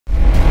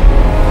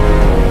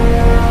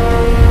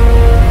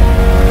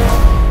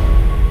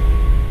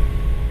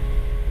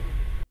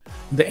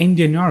The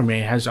Indian Army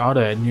has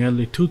ordered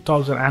nearly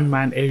 2,000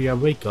 unmanned area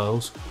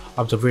vehicles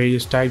of the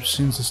various types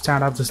since the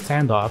start of the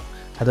standoff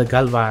at the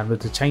Galwan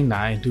with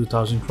China in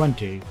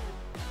 2020.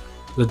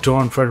 The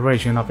Drone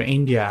Federation of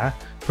India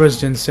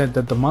president said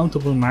that the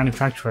multiple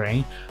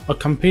manufacturing are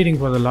competing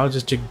for the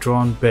logistic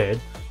drone bid,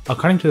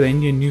 according to the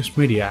Indian news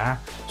media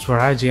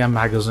Swarajya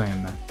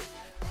magazine.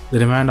 The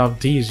demand of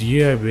these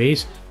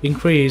UAVs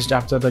increased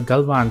after the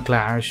Galwan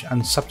clash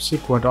and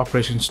subsequent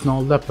Operation Snow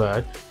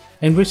Leopard,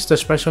 in which the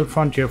Special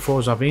Frontier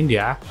Force of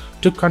India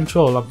took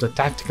control of the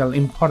tactical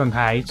important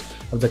heights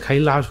of the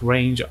Kailash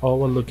Range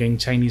overlooking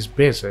Chinese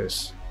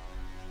bases.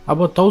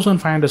 About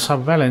 1,500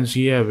 surveillance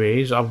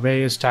UAVs of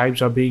various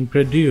types are being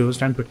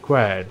produced and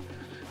procured.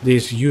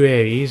 These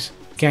UAVs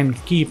can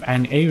keep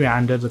an area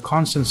under the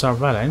constant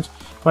surveillance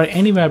for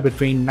anywhere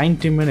between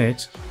 90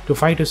 minutes to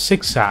 5 to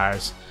 6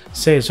 hours,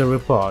 says a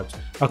report,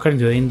 according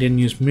to the Indian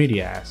news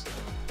media.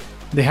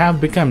 They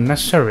have become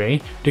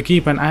necessary to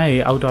keep an eye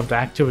out of the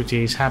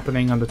activities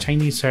happening on the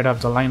Chinese side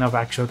of the line of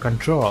actual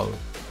control.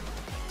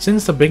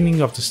 Since the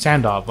beginning of the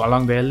standoff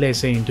along the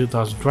LAC in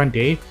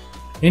 2020,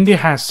 India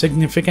has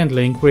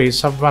significantly increased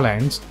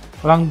surveillance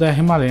along the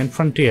Himalayan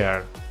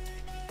frontier.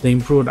 The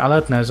improved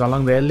alertness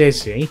along the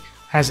LAC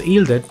has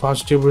yielded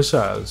positive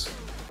results.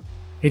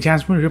 It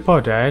has been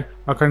reported,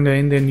 according to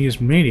Indian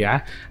news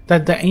media,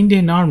 that the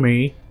Indian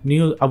Army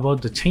knew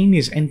about the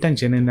Chinese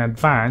intention in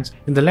advance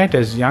in the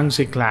latest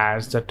Yangtze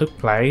clash that took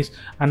place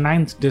on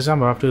 9th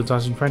December of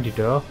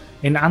 2022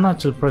 in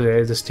Arunachal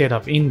Pradesh, the state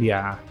of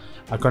India,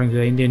 according to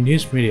the Indian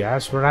news media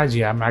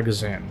Swarajya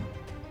magazine.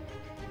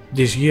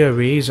 These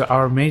UAVs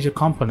are a major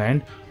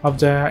component of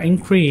the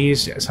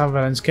increased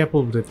surveillance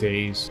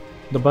capabilities.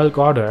 The bulk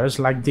orders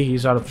like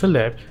these are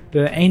filled to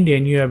the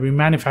Indian UAV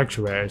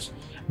manufacturers.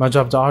 Much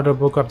of the order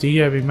book of the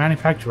UAV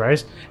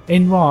manufacturers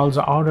involves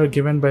the order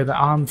given by the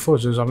Armed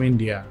Forces of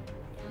India.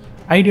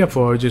 Idea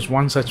Forge is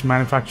one such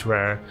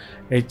manufacturer.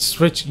 Its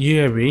Switch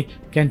UAV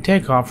can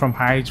take off from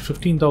heights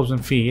 15,000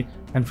 feet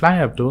and fly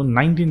up to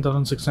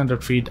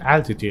 19,600 feet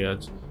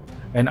altitudes.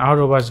 An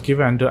order was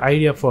given to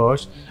Idea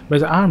Forge by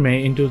the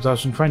Army in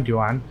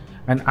 2021,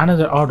 and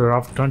another order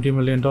of $20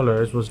 million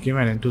was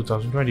given in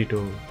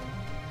 2022.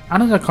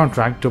 Another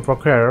contract to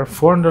procure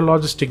 400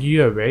 logistic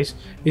UAVs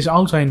is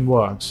also in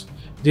works.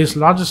 These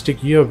logistic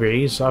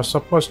UAVs are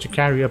supposed to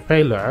carry a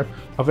payload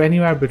of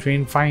anywhere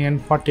between 5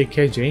 and 40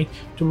 kg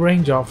to a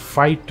range of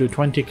 5 to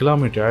 20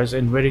 kilometers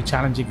in very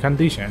challenging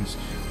conditions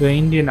to the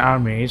Indian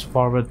Army's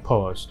forward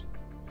post.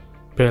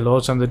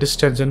 Payloads and the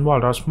distance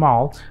involved are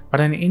small, but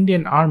an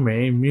Indian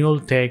Army mule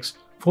takes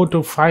 4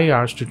 to 5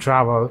 hours to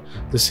travel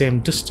the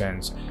same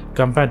distance,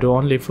 compared to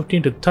only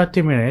 15 to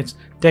 30 minutes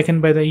taken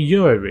by the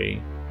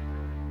UAV.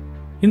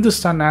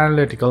 Hindustan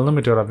Analytical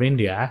Limited of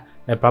India,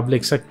 a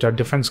public sector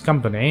defense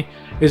company,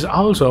 is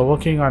also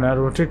working on a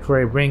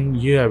rotatory wing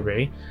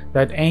UAV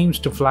that aims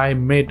to fly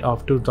mid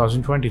of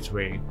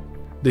 2023.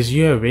 This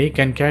UAV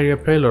can carry a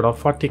payload of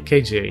 40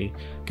 kg,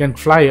 can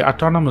fly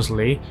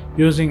autonomously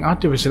using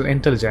artificial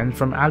intelligence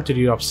from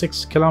altitude of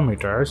 6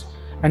 km,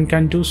 and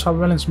can do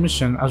surveillance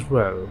mission as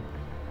well.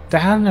 The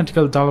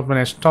Aeronautical Development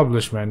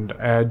Establishment,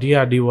 a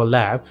DRDO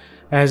lab,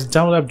 has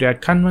developed a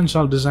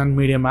conventional design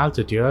medium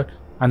altitude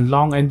and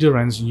long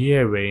endurance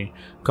UAV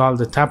called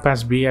the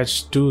tapas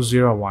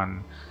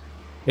BH201.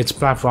 Its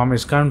platform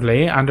is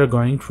currently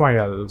undergoing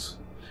trials.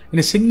 In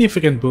a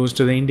significant boost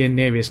to the Indian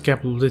Navy's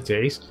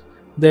capabilities,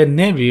 the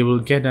Navy will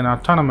get an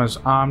autonomous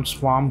armed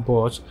swarm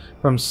boat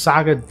from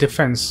Sagar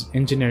Defence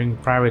Engineering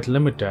Private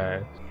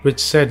Limited, which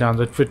said on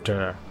the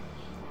Twitter.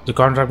 The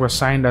contract was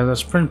signed as a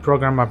Sprint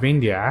program of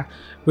India,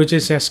 which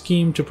is a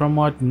scheme to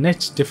promote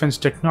niche defense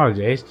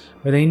technologies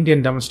by the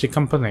Indian domestic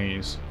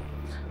companies.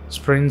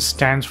 Sprint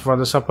stands for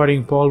the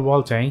supporting pole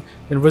vaulting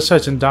in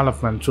research and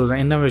development through the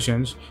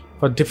innovations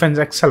for defense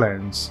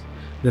excellence.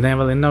 The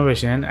Naval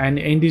Innovation and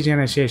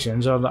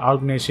Indigenizations of the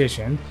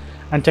Organization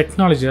and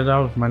Technology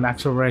Development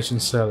Acceleration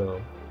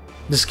Cell.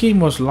 The scheme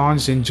was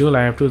launched in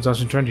July of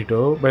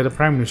 2022 by the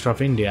Prime Minister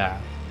of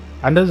India.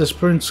 Under the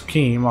Sprint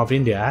scheme of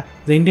India,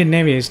 the Indian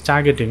Navy is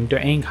targeting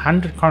to ink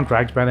 100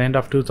 contracts by the end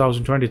of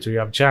 2023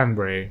 of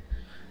January,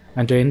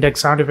 and to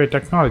index certified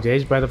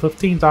technologies by the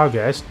 15th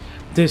August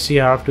this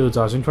year of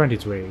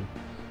 2023.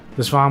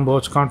 The Swarm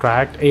Boat's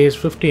contract is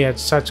 58th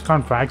such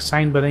contract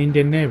signed by the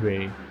Indian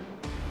Navy.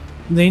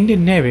 The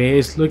Indian Navy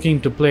is looking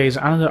to place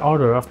another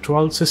order of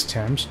 12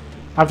 systems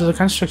after the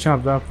construction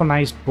of the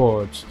weaponized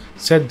boats,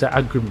 said the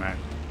agreement.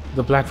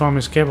 The platform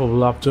is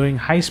capable of doing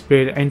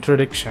high-speed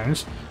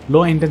interdictions,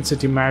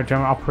 low-intensity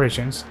maritime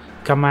operations,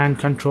 command,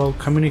 control,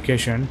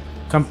 communication,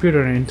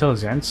 computer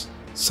intelligence,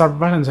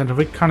 surveillance and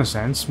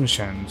reconnaissance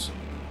missions.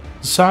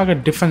 Sagar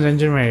Defense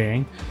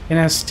Engineering, in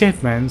a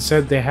statement,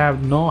 said they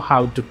have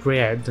know-how to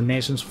create the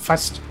nation's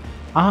first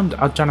armed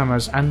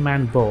autonomous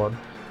unmanned boat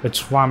with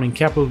swarming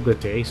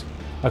capabilities,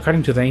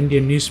 according to the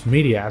Indian news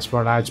media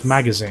Swaraj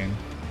magazine.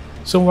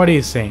 So what do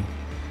you think?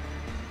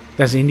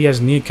 Does India's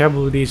new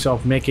capabilities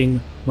of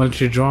making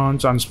military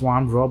drones and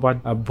swarm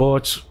robot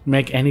boats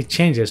make any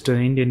changes to the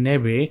Indian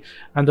Navy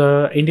and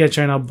the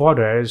India-China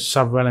border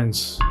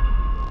surveillance?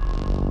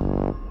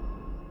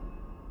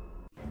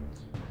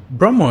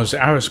 BrahMos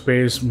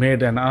Aerospace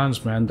made an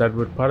announcement that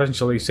would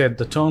potentially set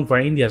the tone for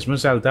India's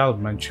missile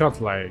development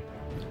shortly.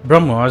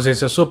 BrahMos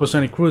is a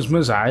supersonic cruise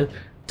missile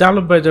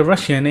developed by the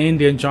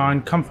Russian-Indian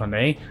joint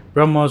company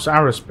BrahMos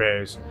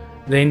Aerospace.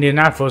 The Indian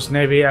Air Force,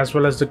 Navy as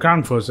well as the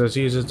Ground Forces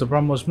uses the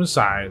BrahMos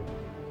missile.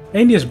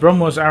 India's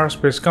BrahMos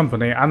Aerospace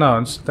company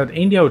announced that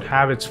India would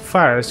have its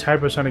first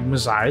hypersonic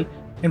missile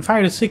in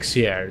 5 to 6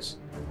 years.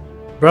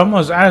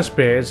 BrahMos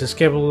Aerospace is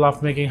capable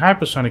of making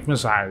hypersonic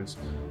missiles.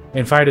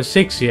 In 5 to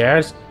 6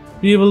 years,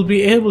 we will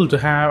be able to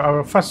have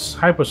our first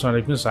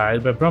hypersonic missile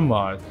by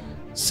BrahMos,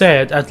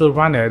 said Atul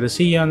Rane, the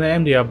CEO and the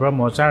MD of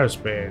BrahMos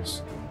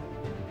Aerospace.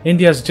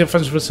 India's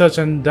Defense Research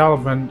and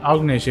Development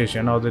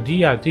Organization, or the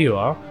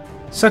DRDO,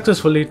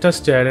 successfully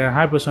tested a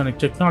hypersonic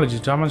technology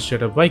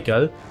demonstrator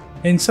vehicle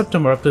in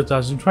September of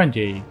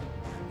 2020.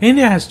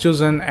 India has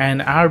chosen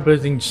an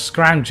air-breathing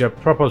scramjet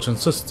propulsion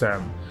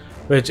system,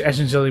 which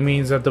essentially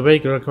means that the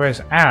vehicle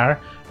requires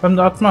air from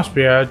the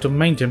atmosphere to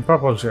maintain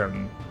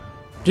propulsion.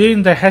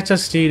 During the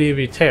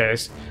HSTDV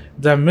test,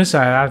 the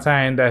missile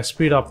attained a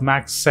speed of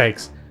Mach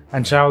 6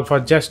 and traveled for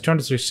just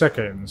 23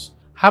 seconds.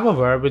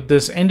 However, with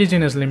this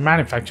indigenously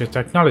manufactured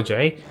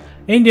technology,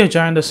 India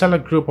joined a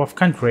select group of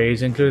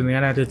countries including the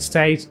United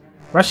States,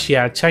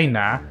 Russia,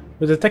 China,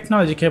 with a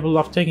technology capable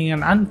of taking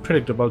an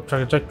unpredictable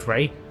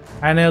trajectory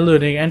and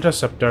eluding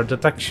interceptor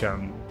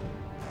detection.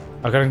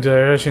 According to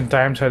the Russian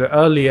Times, had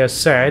earlier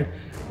said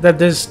that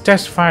this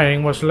test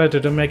firing was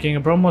related to making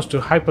a BrahMos 2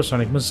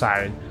 hypersonic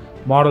missile,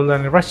 modeled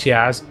on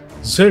Russia's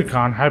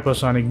Zircon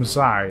hypersonic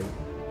missile.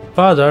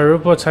 Further,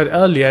 reports had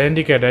earlier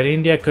indicated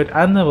India could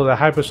unveil a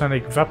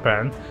hypersonic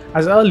weapon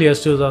as early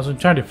as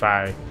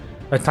 2025,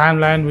 a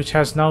timeline which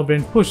has now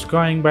been pushed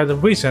going by the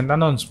recent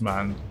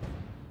announcement.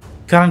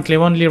 Currently,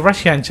 only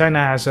Russia and China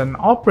has an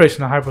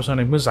operational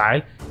hypersonic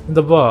missile in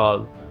the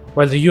world,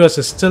 while the US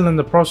is still in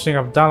the process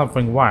of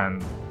developing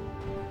one.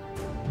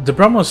 The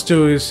BrahMos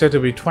 2 is said to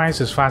be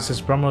twice as fast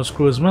as BrahMos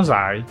cruise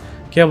missile,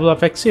 capable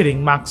of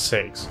exceeding Mach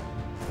 6.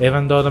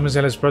 Even though the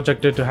missile is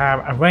projected to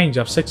have a range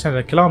of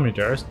 600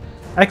 kilometers,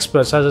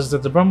 experts suggest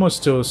that the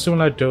BrahMos 2,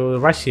 similar to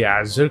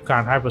Russia's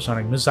Zircon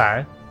hypersonic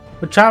missile,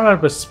 would travel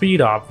at a speed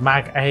of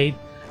Mach 8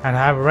 and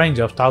have a range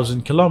of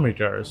 1,000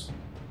 kilometers.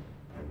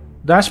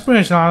 The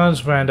aspirational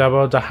announcement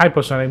about the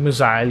hypersonic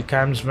missile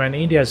comes when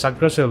India is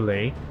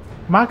aggressively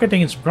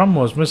marketing its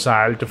BrahMos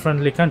missile to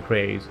friendly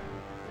countries.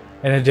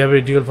 In a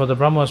debut deal for the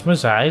BrahMos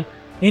missile,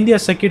 India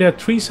secured a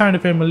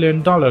 $375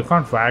 million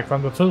contract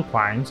from the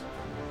Philippines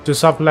to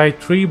supply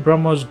 3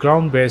 BrahMos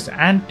ground-based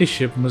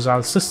anti-ship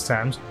missile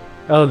systems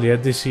earlier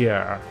this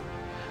year.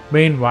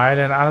 Meanwhile,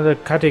 another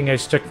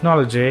cutting-edge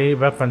technology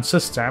weapon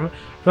system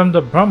from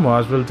the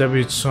BrahMos will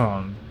debut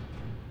soon.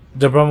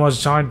 The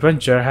BrahMos joint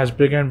venture has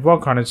begun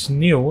work on its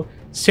new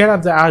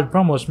state-of-the-art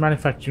BrahMos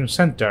manufacturing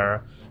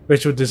center,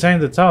 which would design,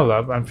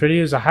 develop, and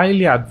produce a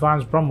highly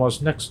advanced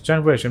BrahMos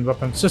next-generation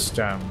weapon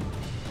system.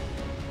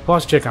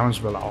 Post your comments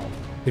below.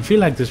 If you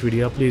like this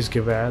video, please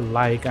give a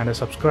like and a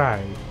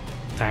subscribe.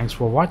 Thanks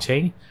for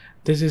watching.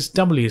 This is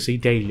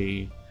WC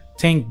Daily.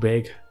 Think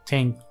big,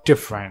 think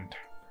different.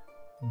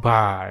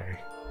 Bye.